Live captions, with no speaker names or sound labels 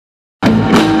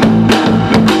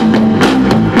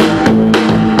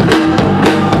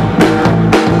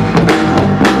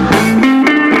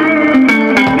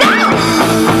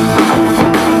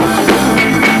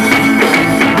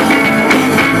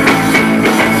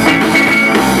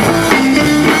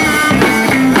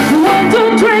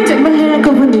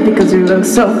look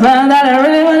so fine that I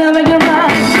really wanna make you mine.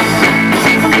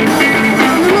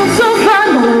 You look so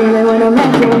fine that I really wanna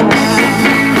make you mine.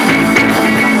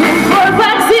 4,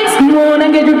 5, 6, you wanna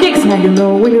get your kicks. Now you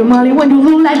know when you're money, when you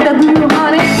look like that, do you,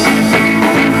 honey?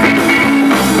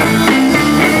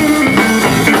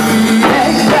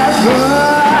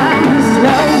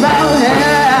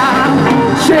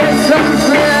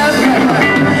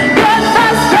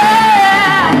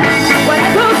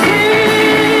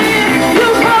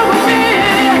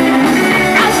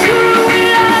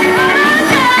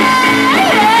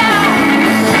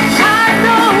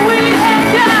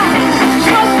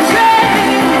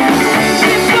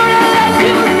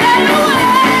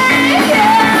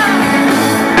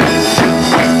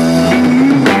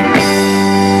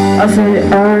 I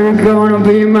say, are you gonna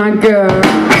be my girl?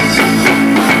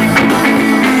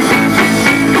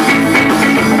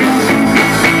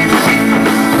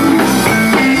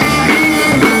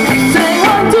 Say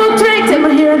 1, 2, 3, take my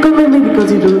hair and come with me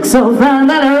because you look so fine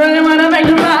that I really wanna make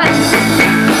you mine.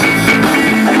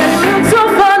 I said you look so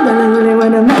fine that I really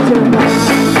wanna make you mine.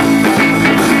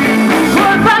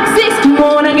 4, 5, 6, you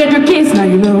wanna get your kiss. Now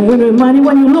you know when you're money,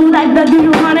 when you look like that, do you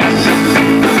want it?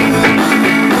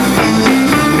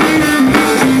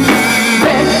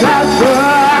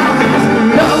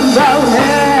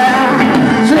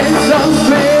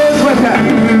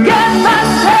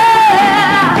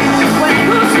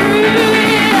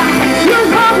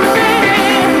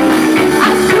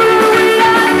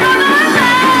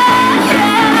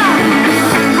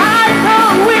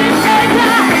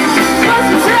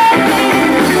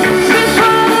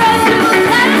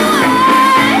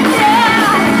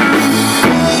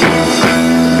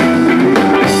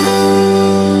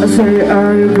 Say,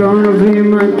 are you gonna be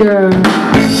my girl?